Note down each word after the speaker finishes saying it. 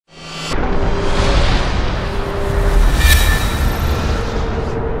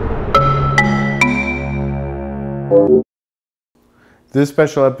This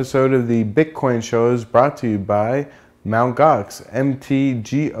special episode of the Bitcoin Show is brought to you by Mt. Gox,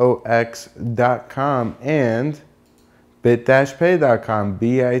 mtgox.com, and bit-pay.com,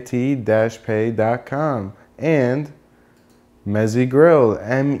 bit-pay.com, and Meze Grill,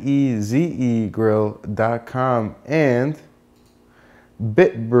 M-E-Z-E grill.com, and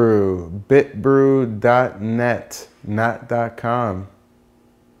BitBrew, bitbrew.net, not.com.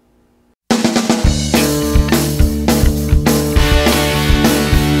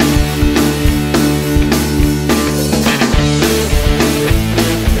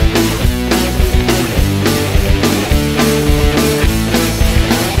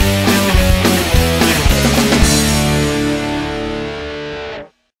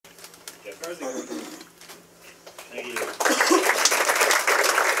 Thank you.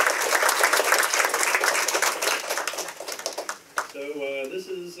 So this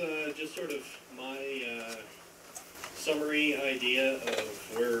is just sort of my summary idea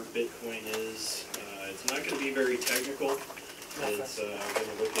of where Bitcoin is. It's not going to be very technical. It's going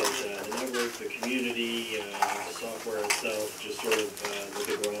to look at the network, the community, the software itself, just sort of look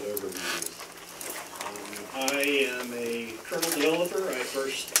at broad overviews. I am a kernel developer. I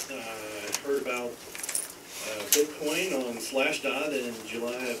first heard about Bitcoin on Slashdot in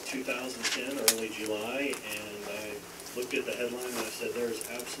July of 2010, early July, and I looked at the headline and I said, there's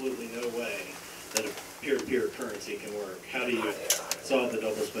absolutely no way that a peer-to-peer currency can work. How do you solve the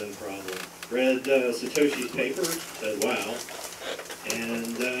double spend problem? Read Satoshi's paper, said wow,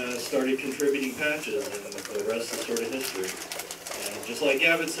 and started contributing patches, and the rest is sort of history. And just like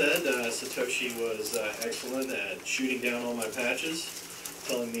Gavin said, Satoshi was excellent at shooting down all my patches,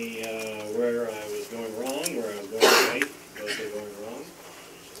 telling me where I was going wrong, where I was going right, mostly going wrong.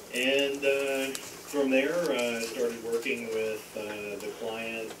 And from there, I started working with the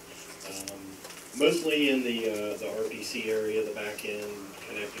client, mostly in the RPC area, the back end,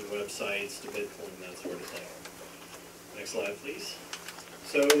 connecting websites to Bitcoin, that sort of thing. Next slide, please.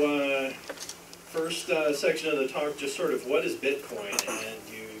 So, first section of the talk, just sort of what is Bitcoin, and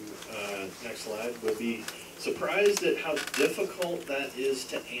you, next slide, will be surprised at how difficult that is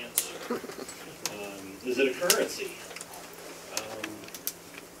to answer. Is it a currency?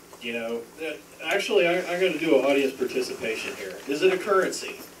 You know, actually, I'm going to do an audience participation here. Is it a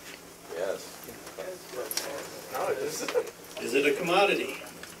currency? Yes. No, it isn't. Is it a commodity?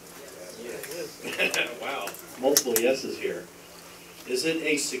 Yes. Wow, multiple yeses here. Is it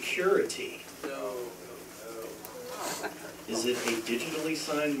a security? No. Is it a digitally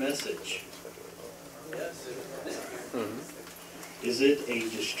signed message? Yes. Is it a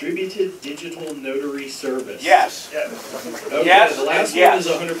distributed digital notary service? Yes. Okay, Yes, the last yes.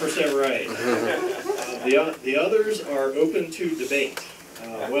 one is 100% right. The others are open to debate.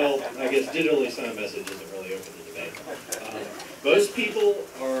 Well, I guess digitally signed message isn't really open to debate. Most people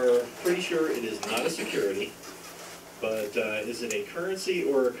are pretty sure it is not a security, but is it a currency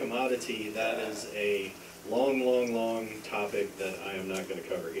or a commodity? That is a long, long, long topic that I am not going to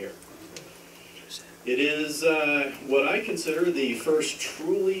cover here. It is what I consider the first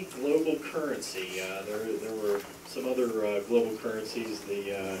truly global currency. There were some other global currencies.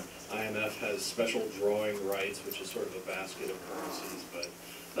 The IMF has special drawing rights, which is sort of a basket of currencies, but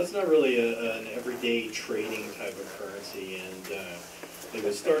that's not really an everyday trading type of currency, and it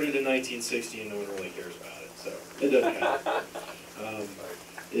was started in 1960 and no one really cares about it, so it doesn't count.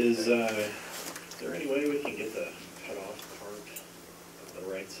 Is there any way we can get the cutoff part of the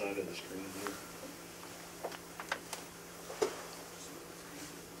right side of the screen here?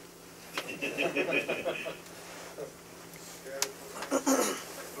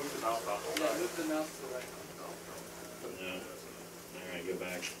 No. Alright, go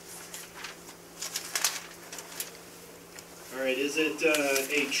back. Alright, is it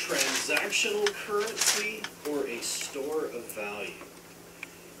a transactional currency or a store of value?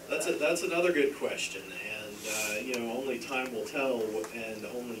 That's another good question, and you know, only time will tell, and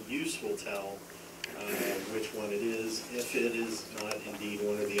only use will tell which one it is, if it is not indeed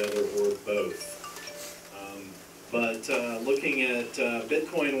one or the other or both. But looking at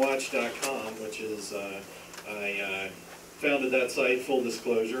bitcoinwatch.com, which is, I founded that site, full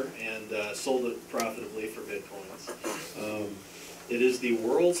disclosure, and sold it profitably for Bitcoins. It is the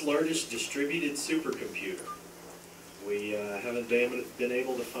world's largest distributed supercomputer. We haven't been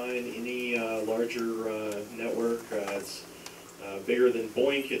able to find any larger network. It's bigger than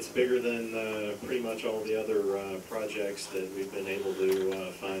Boink. It's bigger than pretty much all the other projects that we've been able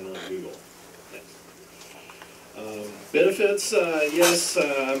to find on Google. Next. Benefits, yes,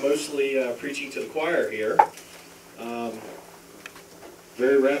 I'm mostly preaching to the choir here.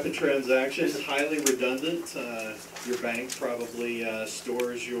 Very rapid transactions, highly redundant. Your bank probably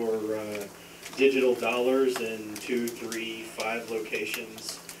stores your digital dollars in 2, 3, 5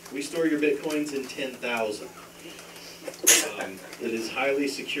 locations. We store your Bitcoins in 10,000. It is highly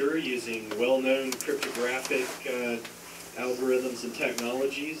secure using well-known cryptographic algorithms and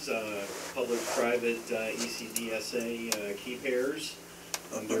technologies, public-private ECDSA key pairs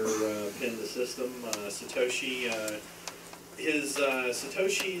underpin the system. Satoshi's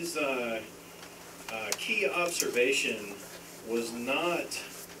key observation was not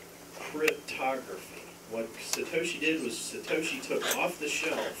cryptography. What Satoshi did was Satoshi took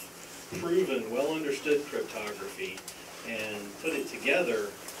off-the-shelf, proven, well-understood cryptography and put it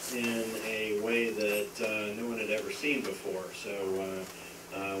together in a way that no one had ever seen before. So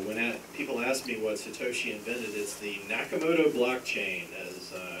when people ask me what Satoshi invented, it's the Nakamoto blockchain,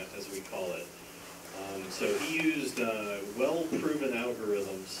 as we call it. So he used well-proven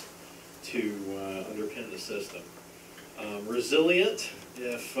algorithms to underpin the system. Resilient.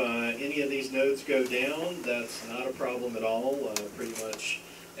 If any of these nodes go down, that's not a problem at all. Pretty much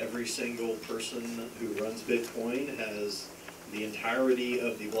every single person who runs Bitcoin has the entirety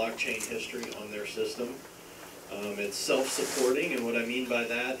of the blockchain history on their system. It's self-supporting, and what I mean by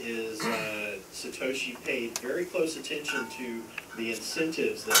that is Satoshi paid very close attention to the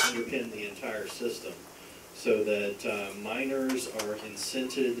incentives that underpin the entire system, so that miners are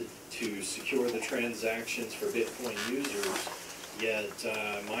incented to secure the transactions for Bitcoin users, yet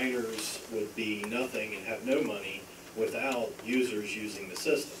miners would be nothing and have no money without users using the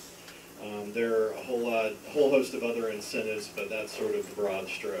system. There are a whole host of other incentives, but that's sort of the broad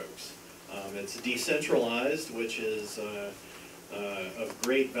strokes. It's decentralized, which is of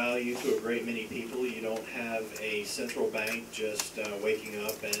great value to a great many people. You don't have a central bank just waking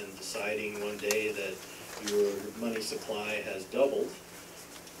up and deciding one day that your money supply has doubled,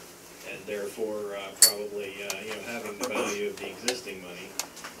 and therefore probably having the value of the existing money.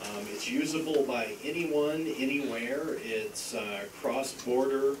 It's usable by anyone, anywhere. It's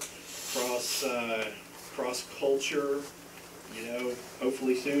cross-border, cross-culture,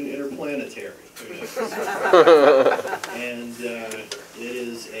 hopefully soon interplanetary. And it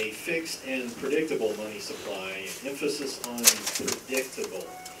is a fixed and predictable money supply, emphasis on predictable.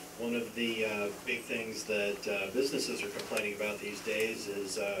 One of the big things that businesses are complaining about these days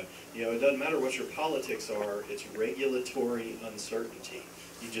is, it doesn't matter what your politics are, it's regulatory uncertainty.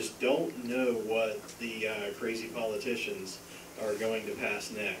 You just don't know what the crazy politicians are going to pass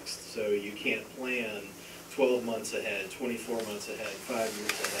next. So you can't plan 12 months ahead, 24 months ahead, 5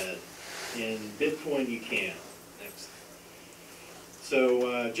 years ahead. In Bitcoin, you can. Next.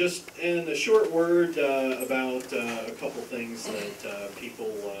 So just in a short word about a couple things that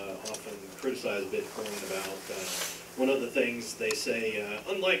people often criticize Bitcoin about. One of the things they say,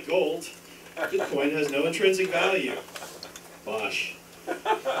 unlike gold, Bitcoin has no intrinsic value. Bosh.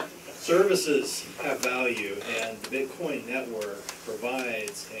 Services have value, and the Bitcoin network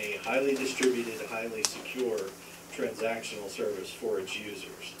provides a highly distributed, highly secure transactional service for its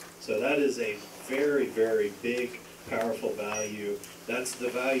users. So that is a very, very big, powerful value. That's the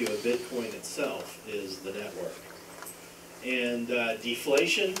value of Bitcoin itself, is the network. And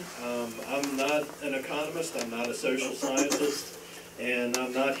deflation, I'm not an economist, I'm not a social scientist, and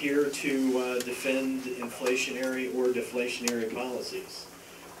I'm not here to defend inflationary or deflationary policies.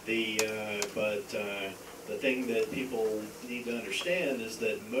 But the thing that people need to understand is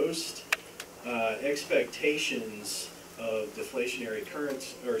that most expectations of deflationary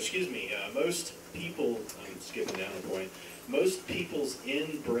currency, most people, I'm skipping down a point, most people's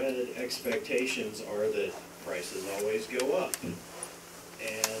inbred expectations are that prices always go up.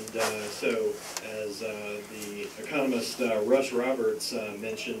 And so, as the economist Russ Roberts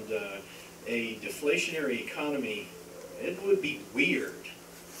mentioned, a deflationary economy, it would be weird,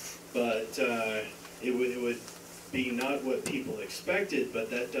 but it would be not what people expected, but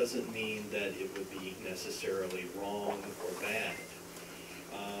that doesn't mean that it would be necessarily wrong or bad.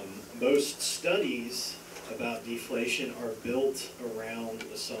 Most studies about deflation are built around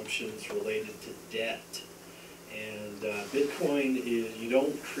assumptions related to debt. And Bitcoin is, you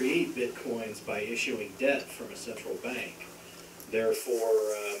don't create Bitcoins by issuing debt from a central bank.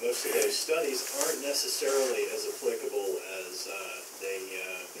 Therefore, most of those studies aren't necessarily as applicable as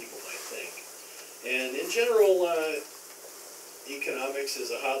people might think. And in general, economics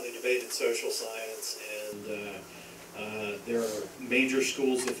is a hotly debated social science, and there are major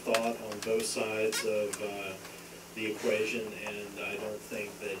schools of thought on both sides of the equation, and I don't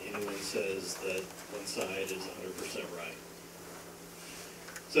think that anyone says that one side is 100% right.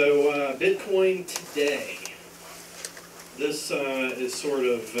 So Bitcoin today. This is sort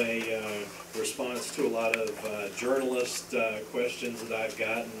of a response to a lot of journalist questions that I've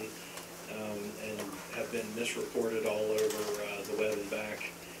gotten and have been misreported all over the web and back.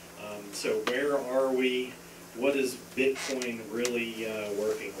 So where are we? What is Bitcoin really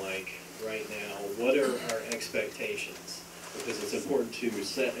working like right now? What are our expectations? Because it's important to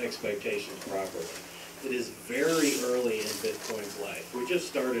set expectations properly. It is very early in Bitcoin's life. We just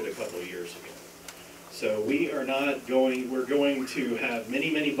started a couple of years ago. So we are not going, we're going to have many,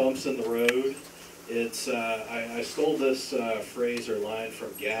 many bumps in the road. It's, I stole this phrase or line from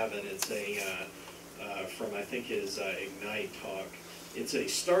Gavin. It's from I think his Ignite talk. It's a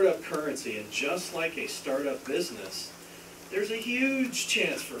startup currency, and just like a startup business, there's a huge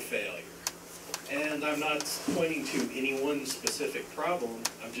chance for failure. And I'm not pointing to any one specific problem.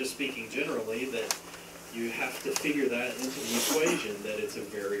 I'm just speaking generally that you have to figure that into the equation, that it's a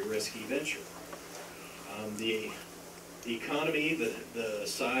very risky venture. The economy, the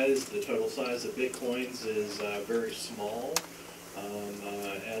size, the total size of Bitcoins is very small.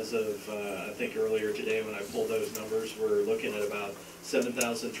 As of, I think earlier today when I pulled those numbers, we're looking at about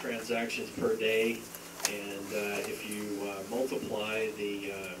 7,000 transactions per day. And if you multiply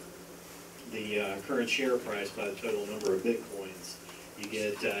the current share price by the total number of Bitcoins, you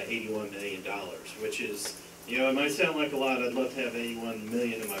get $81 million, which is, you know, it might sound like a lot. I'd love to have 81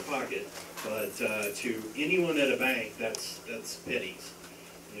 million in my pocket, but to anyone at a bank, that's pennies.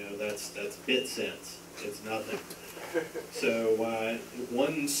 You know, that's bit cents. It's nothing. So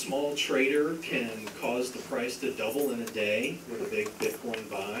one small trader can cause the price to double in a day with a big Bitcoin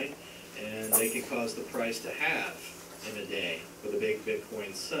buy, and they can cause the price to halve in a day with a big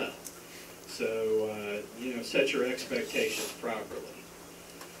Bitcoin sell. So, you know, set your expectations properly.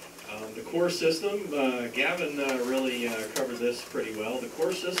 The core system, Gavin really covered this pretty well. The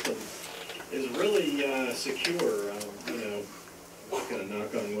core system is really secure. You know, I'm not going to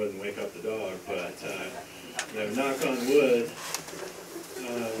knock on wood and wake up the dog, but, you know, knock on wood,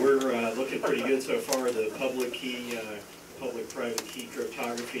 we're looking pretty good so far. The public key, public-private key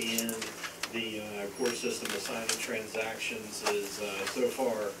cryptography in the core system assigning transactions is so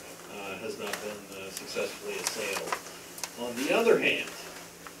far has not been successfully assailed. On the other hand,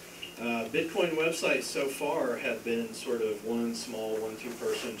 Bitcoin websites so far have been sort of one small,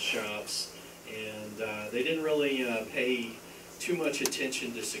 two-person shops, and they didn't really pay too much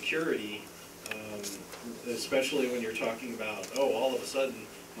attention to security, especially when you're talking about, oh, all of a sudden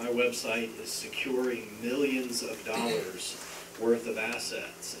my website is securing millions of dollars worth of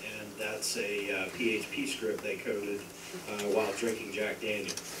assets, and that's a PHP script they coded while drinking Jack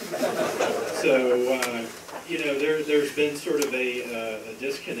Daniels. So, you know, there's been sort of a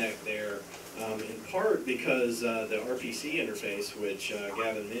disconnect there, in part because the RPC interface, which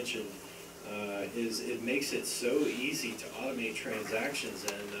Gavin mentioned, it makes it so easy to automate transactions,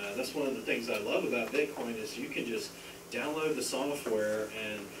 and that's one of the things I love about Bitcoin is you can just download the software,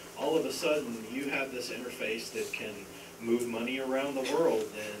 and all of a sudden you have this interface that can move money around the world,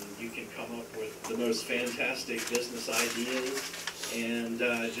 and you can come up with the most fantastic business ideas, and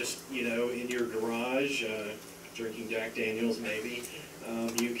just, you know, in your garage, drinking Jack Daniels maybe,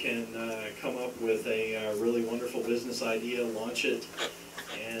 you can come up with a really wonderful business idea, launch it,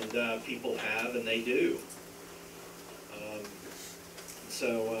 and people have, and they do.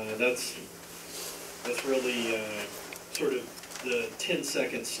 So that's really sort of the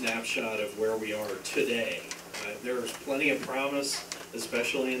 10-second snapshot of where we are today. There's plenty of promise,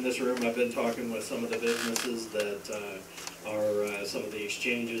 especially in this room. I've been talking with some of the businesses that are some of the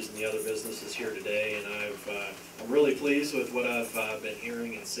exchanges and the other businesses here today, and I'm really pleased with what I've been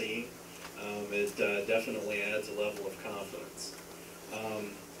hearing and seeing. It definitely adds a level of confidence.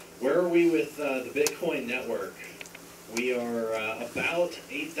 Where are we with the Bitcoin network? We are about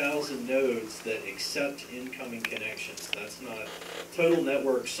 8,000 nodes that accept incoming connections. That's not total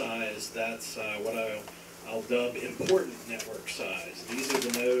network size. That's what I'll dub important network size. These are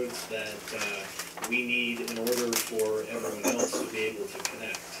the nodes that we need in order for everyone else to be able to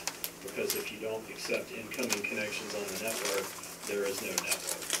connect. Because if you don't accept incoming connections on the network, there is no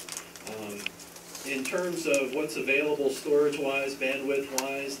network. In terms of what's available storage-wise,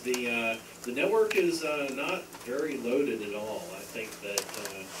 bandwidth-wise, the network is not very loaded at all. I think that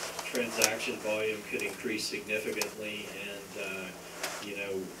transaction volume could increase significantly, and you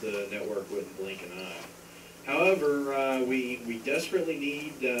know, the network wouldn't blink an eye. However, we desperately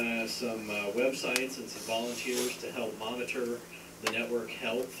need some websites and some volunteers to help monitor the network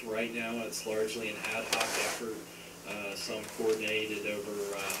health. Right now, it's largely an ad hoc effort. Some coordinated over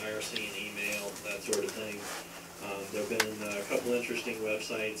IRC and email, that sort of thing. There have been a couple interesting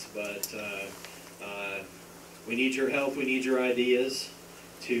websites, but we need your help, we need your ideas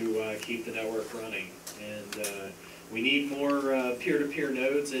to keep the network running. And we need more peer-to-peer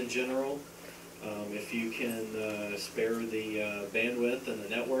nodes in general. If you can spare the bandwidth and the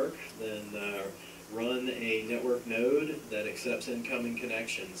network, then run a network node that accepts incoming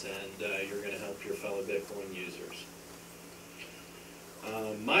connections, and you're going to help your fellow Bitcoin users.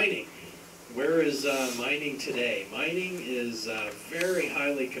 Mining. Where is mining today? Mining is very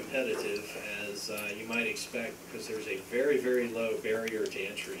highly competitive, as you might expect, because there's a very, very low barrier to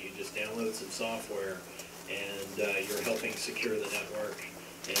entry. You just download some software, and you're helping secure the network,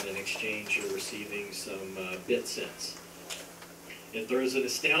 and in exchange you're receiving some bit cents. There's an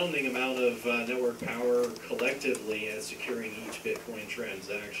astounding amount of network power collectively at securing each Bitcoin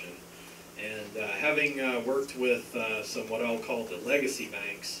transaction. And having worked with some what I'll call the legacy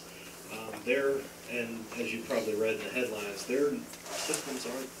banks, and as you probably read in the headlines, their systems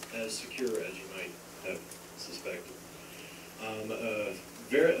aren't as secure as you might have suspected.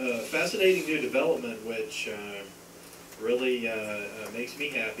 Very fascinating new development, which really makes me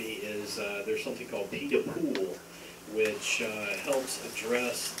happy, is there's something called P2Pool, which helps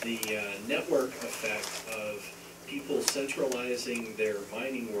address the network effect of people centralizing their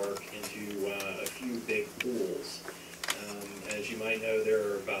mining work into a few big pools. As you might know, there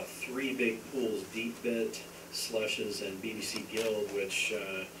are about 3 big pools: DeepBit, Slushes, and BTC Guild, which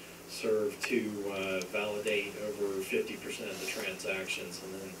serve to validate over 50% of the transactions.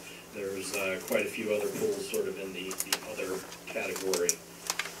 And then there's quite a few other pools sort of in the other category.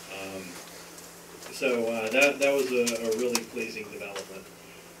 So that was a really pleasing development.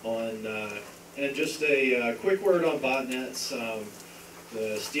 And just a quick word on botnets.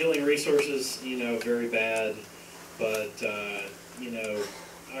 The stealing resources, very bad. But,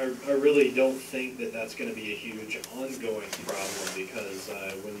 I really don't think that that's going to be a huge ongoing problem, because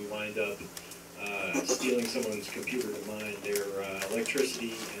when you wind up stealing someone's computer to mine, their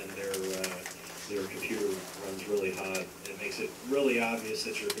electricity and their computer runs really hot. It makes it really obvious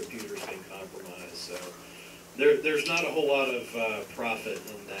that your computer's been compromised. So there's not a whole lot of profit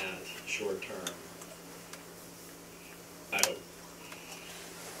in that short term, I hope.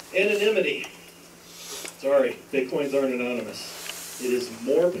 Anonymity. Sorry, Bitcoins aren't anonymous. It is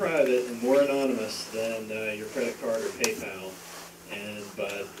more private and more anonymous than your credit card or PayPal,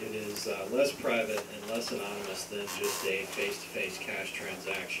 but it is less private and less anonymous than just a face-to-face cash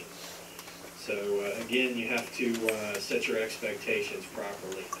transaction. So again, you have to set your expectations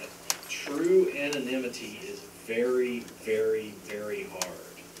properly. True anonymity is very, very, very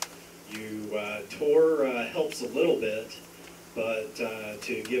hard. Tor helps a little bit. But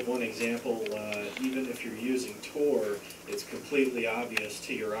to give one example, even if you're using Tor, it's completely obvious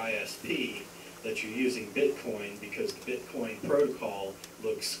to your ISP that you're using Bitcoin, because the Bitcoin protocol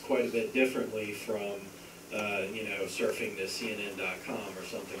looks quite a bit differently from, surfing to CNN.com or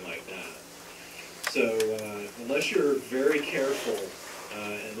something like that. So unless you're very careful,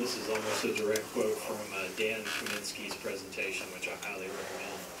 and this is almost a direct quote from Dan Kaminsky's presentation, which I highly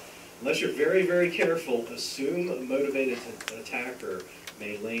recommend. Unless you're very, very careful, assume a motivated attacker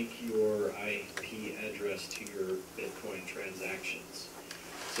may link your IP address to your Bitcoin transactions.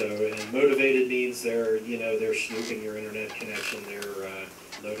 So, and motivated means they're snooping your internet connection, they're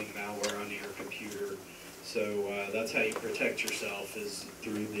loading malware onto your computer. So that's how you protect yourself, is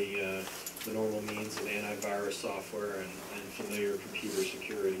through the normal means of antivirus software and familiar computer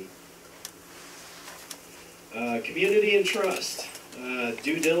security. Community and trust.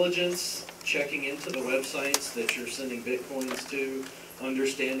 Due diligence, checking into the websites that you're sending Bitcoins to,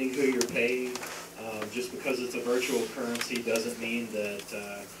 understanding who you're paying. Just because it's a virtual currency doesn't mean that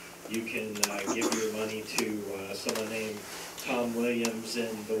you can give your money to someone named Tom Williams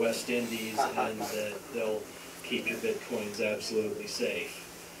in the West Indies and that they'll keep your Bitcoins absolutely safe.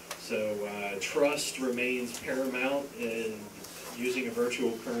 So trust remains paramount, and using a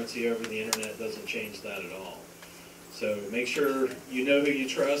virtual currency over the internet doesn't change that at all. So make sure you know who you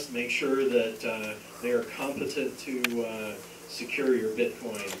trust. Make sure that they are competent to secure your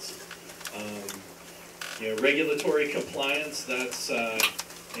Bitcoins. Regulatory compliance, that's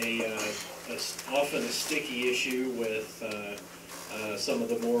often a sticky issue with some of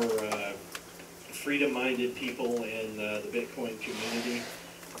the more freedom-minded people in the Bitcoin community.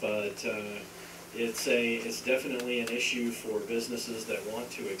 But it's definitely an issue for businesses that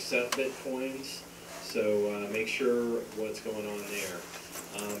want to accept Bitcoins. So make sure what's going on there.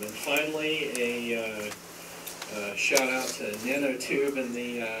 And finally, a shout out to Nanotube in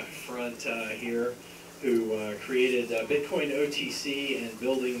the front here, who created Bitcoin OTC and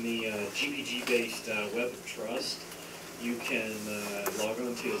building the GPG-based Web of Trust. You can log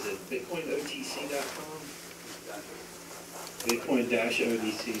on to, is it bitcoinotc.com?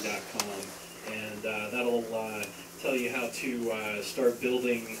 Bitcoin-odc.com, and that'll tell you how to start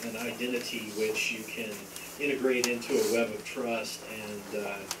building an identity which you can integrate into a web of trust and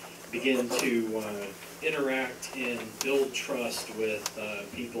begin to interact and build trust with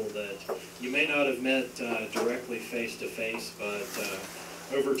people that you may not have met directly face to face, but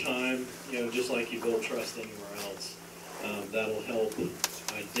over time, just like you build trust anywhere else, that'll help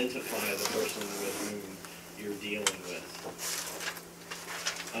identify the person with whom you're dealing with.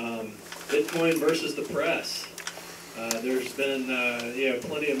 Bitcoin versus the press. There's been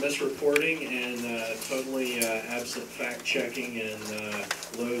plenty of misreporting and totally absent fact-checking and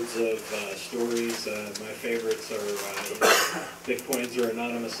loads of stories. My favorites are Bitcoins are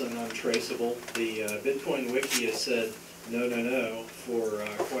anonymous and untraceable. The Bitcoin Wiki has said no, no, no for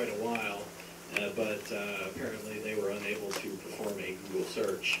quite a while, but apparently they were unable to perform a Google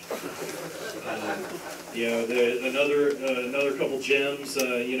search. Another couple gems,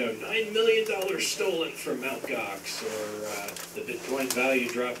 $9 million stolen from Mt. Gox, or the Bitcoin value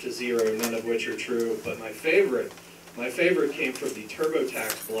dropped to 0, none of which are true. But my favorite came from the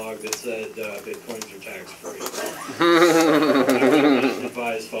TurboTax blog that said Bitcoins are tax-free. I would not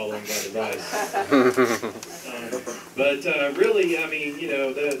advise following that advice. But really, I mean,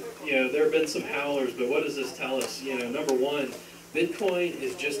 there have been some howlers, but what does this tell us? Number one, Bitcoin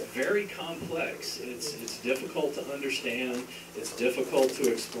is just very complex. It's difficult to understand. It's difficult to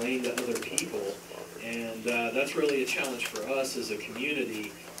explain to other people, and that's really a challenge for us as a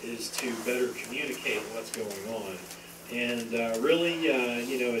community, is to better communicate what's going on. And really,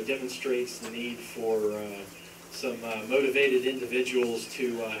 it demonstrates the need for some motivated individuals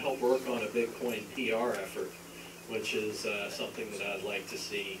to help work on a Bitcoin PR effort, which is something that I'd like to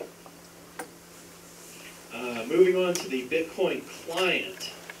see. Moving on to the Bitcoin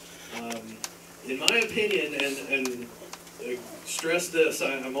client. In my opinion, and stress this,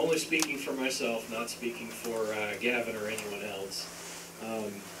 I'm only speaking for myself, not speaking for Gavin or anyone else,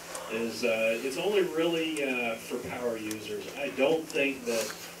 it's only really for power users. I don't think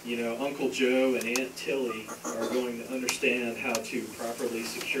that Uncle Joe and Aunt Tilly are going to understand how to properly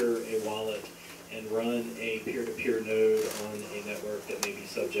secure a wallet and run a peer-to-peer node on a network that may be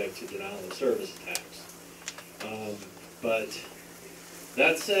subject to denial of service attacks. But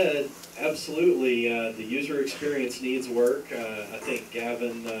that said, absolutely, the user experience needs work. I think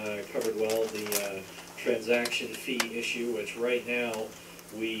Gavin covered well the transaction fee issue, which right now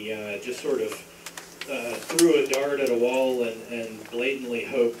we just sort of threw a dart at a wall and blatantly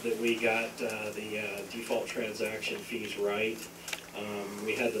hoped that we got the default transaction fees right.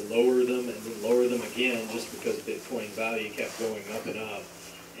 We had to lower them and then lower them again just because Bitcoin value kept going up and up.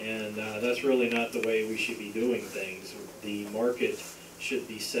 And that's really not the way we should be doing things. The market should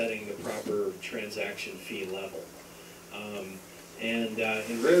be setting the proper transaction fee level. In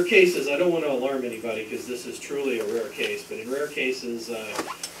rare cases, I don't want to alarm anybody because this is truly a rare case, but in rare cases,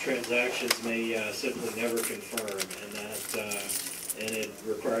 transactions may simply never confirm, and it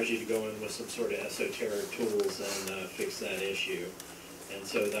requires you to go in with some sort of esoteric tools and fix that issue. And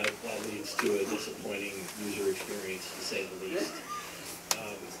so that leads to a disappointing user experience, to say the least.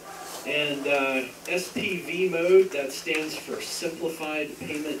 SPV mode, that stands for Simplified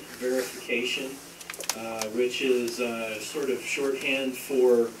Payment Verification, which is sort of shorthand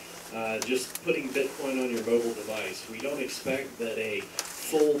for just putting Bitcoin on your mobile device. We don't expect that a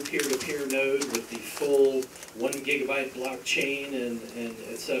full peer-to-peer node with the full 1 gigabyte blockchain and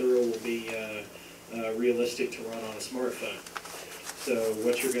et cetera will be realistic to run on a smartphone. So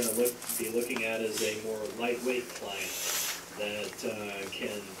what you're going to be looking at is a more lightweight client that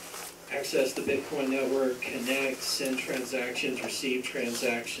can access the Bitcoin network, connect, send transactions, receive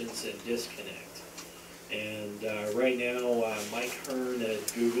transactions, and disconnect. And right now, Mike Hearn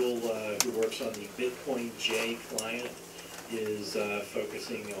at Google, who works on the Bitcoin J client, is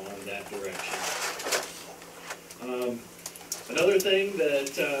focusing on that direction. Another thing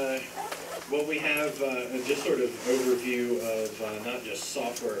that what we have, just sort of overview of not just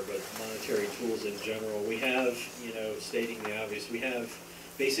software, but monetary tools in general. We have, stating the obvious, we have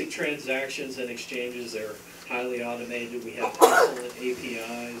basic transactions and exchanges. They're highly automated. We have excellent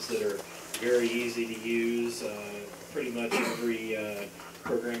APIs that are very easy to use. Pretty much every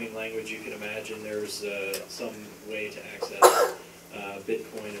programming language you can imagine, there's some way to access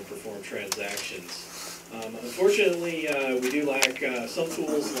Bitcoin and perform transactions. Unfortunately, we do lack some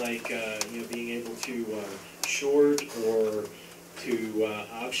tools like being able to short or to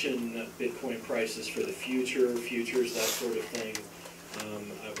option Bitcoin prices for the futures, that sort of thing.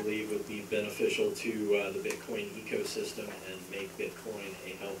 I believe would be beneficial to the Bitcoin ecosystem and make Bitcoin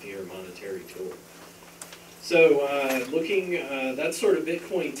a healthier monetary tool. So looking, that's sort of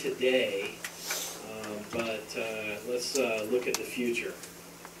Bitcoin today, but let's look at the future.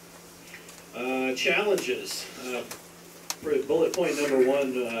 Challenges. Bullet point number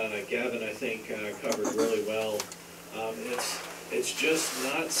one, Gavin, I think, covered really well. It's just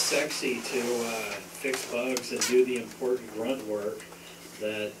not sexy to fix bugs and do the important grunt work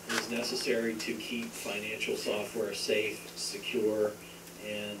that is necessary to keep financial software safe, secure,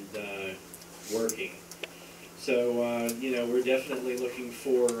 and working. So, you know, we're definitely looking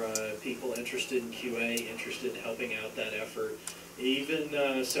for people interested in QA, interested in helping out that effort. Even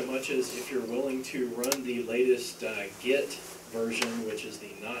so much as if you're willing to run the latest Git version, which is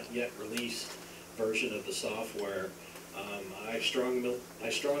the not yet released version of the software. I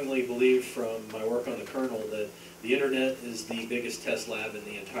strongly believe from my work on the kernel that the internet is the biggest test lab in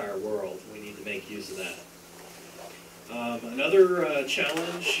the entire world. We need to make use of that. Another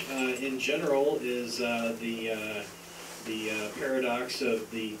challenge in general is the paradox of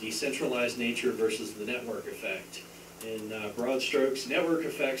the decentralized nature versus the network effect. In broad strokes, network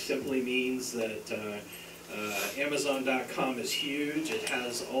effect simply means that Amazon.com is huge. It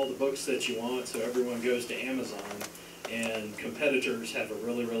has all the books that you want, so everyone goes to Amazon. And competitors have a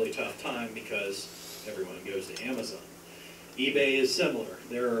really, really tough time because everyone goes to Amazon. eBay is similar.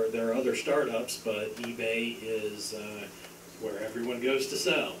 There are other startups, but eBay is where everyone goes to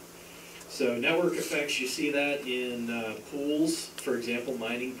sell. So network effects, you see that in pools, for example,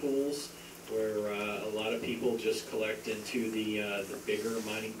 mining pools, where a lot of people just collect into the bigger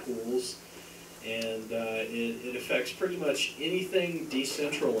mining pools. And it affects pretty much anything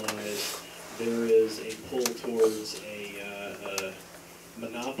decentralized. There is a pull towards a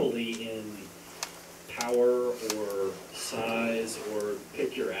monopoly in power or size or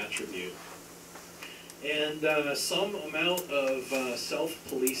pick your attribute. And some amount of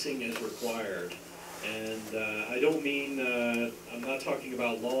self-policing is required. And I don't mean, I'm not talking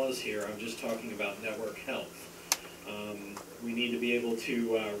about laws here, I'm just talking about network health. We need to be able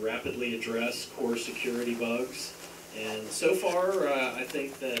to rapidly address core security bugs. And so far, I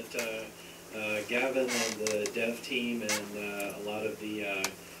think that Gavin and the dev team and a lot of the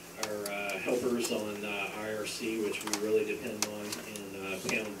our helpers on IRC, which we really depend on in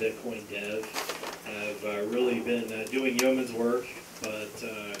Pound Bitcoin Dev, have really been doing yeoman's work, but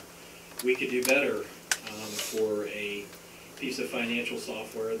we could do better for a piece of financial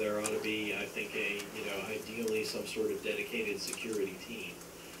software. There ought to be, I think, ideally some sort of dedicated security team.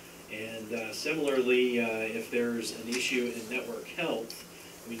 And similarly, if there's an issue in network health,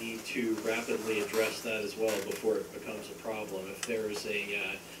 we need to rapidly address that as well before it becomes a problem. If there's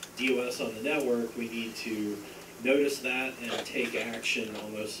a DOS on the network, we need to notice that and take action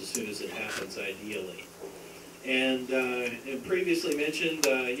almost as soon as it happens, ideally. And previously mentioned,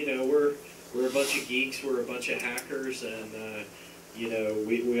 we're a bunch of geeks, we're a bunch of hackers, and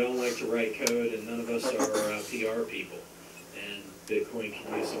we all like to write code, and none of us are PR people. And Bitcoin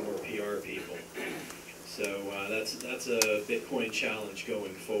can use some more PR people. So that's a Bitcoin challenge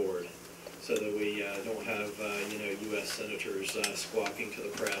going forward, so that we don't have U.S. senators squawking to the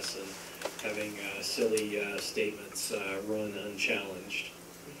press and having silly statements run unchallenged.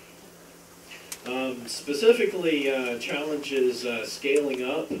 Specifically, challenges scaling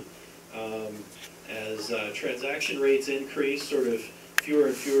up as transaction rates increase. Sort of fewer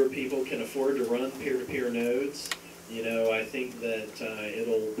and fewer people can afford to run peer-to-peer nodes. I think that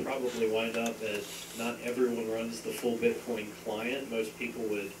it'll probably wind up that not everyone runs the full Bitcoin client. Most people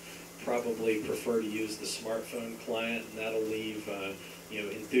would probably prefer to use the smartphone client, and that'll leave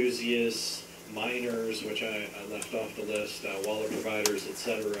enthusiasts, miners, which I left off the list, wallet providers,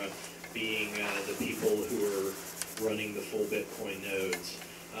 etc., being the people who are running the full Bitcoin nodes.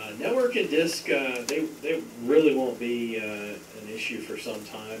 Network and disk, they really won't be an issue for some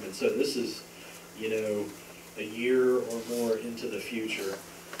time, and so this is, a year or more into the future.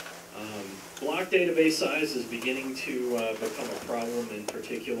 Block database size is beginning to become a problem. In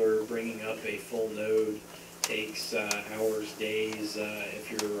particular, bringing up a full node takes hours, days,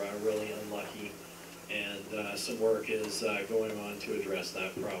 if you're really unlucky, and some work is going on to address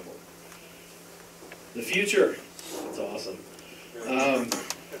that problem. The future, it's awesome.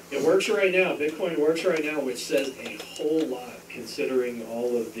 It works right now. Bitcoin works right now, which says a whole lot considering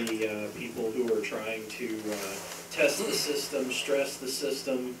all of the people who are trying to test the system, stress the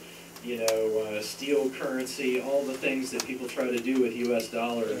system, steal currency, all the things that people try to do with U.S.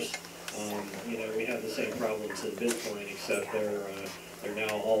 dollars. We have the same problems in Bitcoin, except they're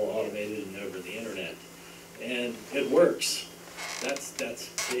now all automated and over the internet, and it works. That's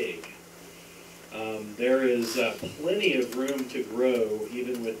big. There is plenty of room to grow,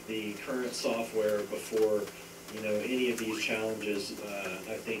 even with the current software, before any of these challenges,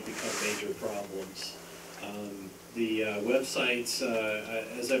 I think, become major problems. The websites,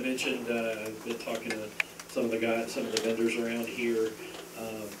 as I mentioned, I've been talking to some of the vendors around here.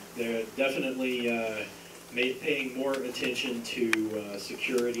 They're definitely paying more attention to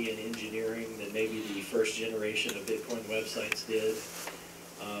security and engineering than maybe the first generation of Bitcoin websites did.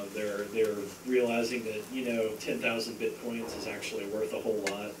 They're realizing that 10,000 Bitcoins is actually worth a whole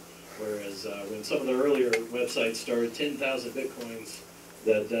lot, whereas when some of the earlier websites started, 10,000 Bitcoins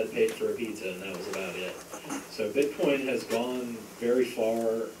that paid for a pizza, and that was about it. So Bitcoin has gone very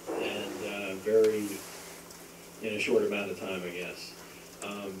far and very in a short amount of time, I guess.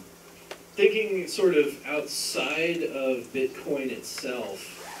 Thinking sort of outside of Bitcoin itself,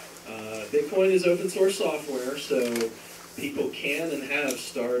 Bitcoin is open source software, so people can and have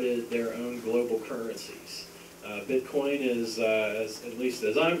started their own global currencies. Bitcoin is, at least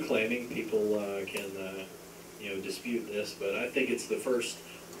as I'm claiming, people can dispute this, but I think it's the first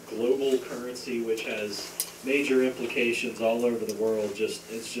global currency which has major implications all over the world.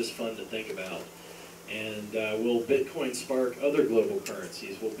 It's just fun to think about. And will Bitcoin spark other global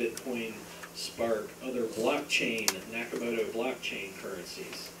currencies? Will Bitcoin spark other blockchain, Nakamoto blockchain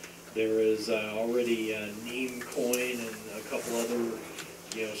currencies? There is already Neem Coin and a couple other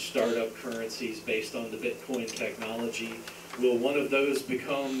startup currencies based on the Bitcoin technology. Will one of those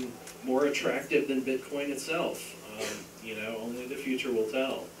become more attractive than Bitcoin itself? Only the future will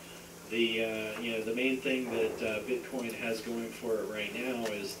tell. The main thing that Bitcoin has going for it right now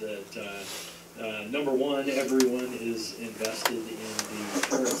is that number one, everyone is invested in the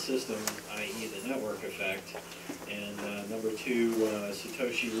current system, i.e. the network effect, and number two,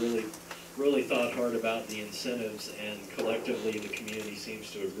 Satoshi really thought hard about the incentives, and collectively the community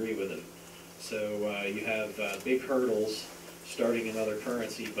seems to agree with him. So you have big hurdles starting another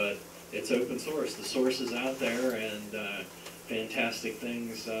currency, but it's open source. The source is out there, and fantastic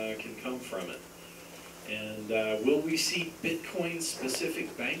things can come from it. And will we see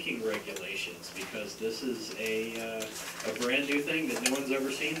Bitcoin-specific banking regulations? Because this is a brand new thing that no one's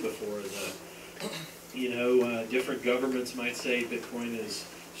ever seen before. Different governments might say Bitcoin is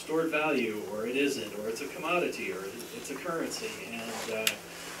stored value, or it isn't, or it's a commodity, or it's a currency. And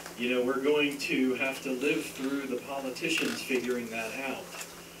we're going to have to live through the politicians figuring that out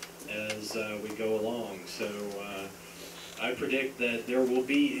as we go along. So I predict that there will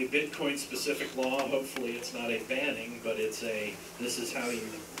be a Bitcoin-specific law. Hopefully it's not a banning, but it's this is how you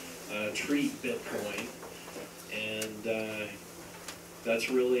treat Bitcoin. And that's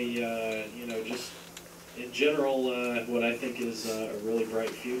really, just in general, what I think is a really bright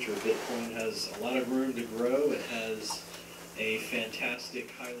future. Bitcoin has a lot of room to grow. It has a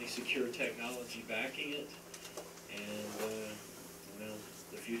fantastic, highly secure technology backing it. And,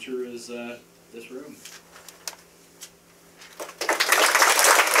 the future is this room.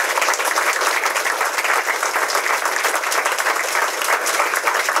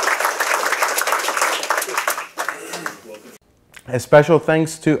 A special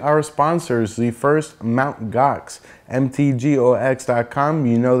thanks to our sponsors, the first, Mt. Gox, mtgox.com.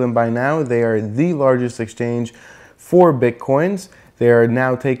 You know them by now. They are the largest exchange for Bitcoins. They are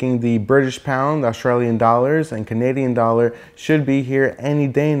now taking the British pound, Australian dollars, and Canadian dollar should be here any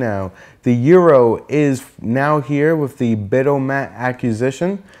day now. The euro is now here with the Bitomat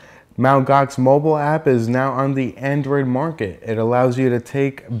acquisition. Mt. Gox mobile app is now on the Android market. It allows you to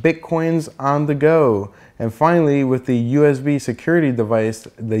take Bitcoins on the go. And finally, with the USB security device,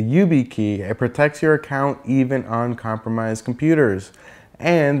 the YubiKey, it protects your account even on compromised computers.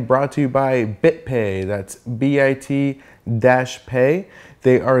 And brought to you by BitPay, that's BIT-Pay.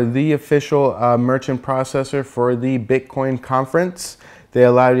 They are the official merchant processor for the Bitcoin conference. They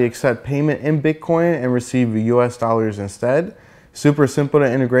allow you to accept payment in Bitcoin and receive US dollars instead. Super simple to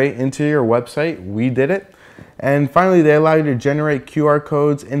integrate into your website. We did it. And finally, they allow you to generate QR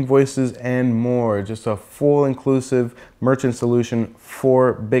codes, invoices, and more. Just a full inclusive merchant solution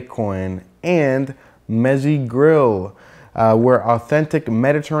for Bitcoin. And Mezzi Grill, where authentic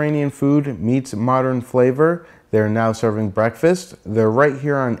Mediterranean food meets modern flavor. They're now serving breakfast. They're right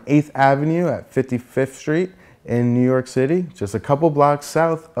here on 8th Avenue at 55th Street in New York City, just a couple blocks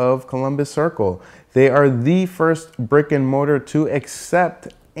south of Columbus Circle. They are the first brick and mortar to accept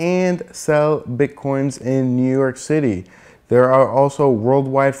and sell Bitcoins in New York City. There are also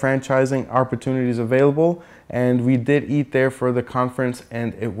worldwide franchising opportunities available, and we did eat there for the conference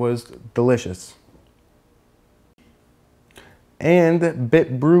and it was delicious. And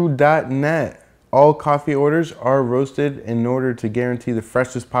bitbrew.net. All coffee orders are roasted in order to guarantee the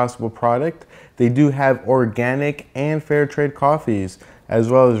freshest possible product. They do have organic and fair trade coffees, as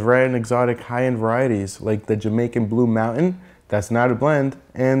well as rare and exotic high-end varieties like the Jamaican Blue Mountain, that's not a blend,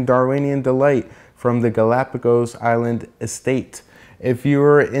 and Darwinian Delight from the Galapagos Island Estate. If you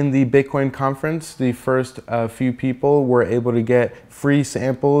were in the Bitcoin conference, the first few people were able to get free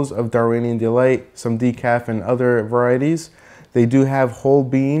samples of Darwinian Delight, some decaf and other varieties. They do have whole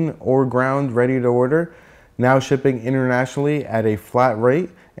bean or ground ready to order, now shipping internationally at a flat rate,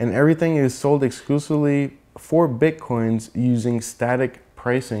 and everything is sold exclusively for Bitcoins using static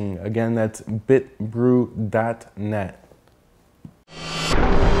pricing. Again, that's bitbrew.net.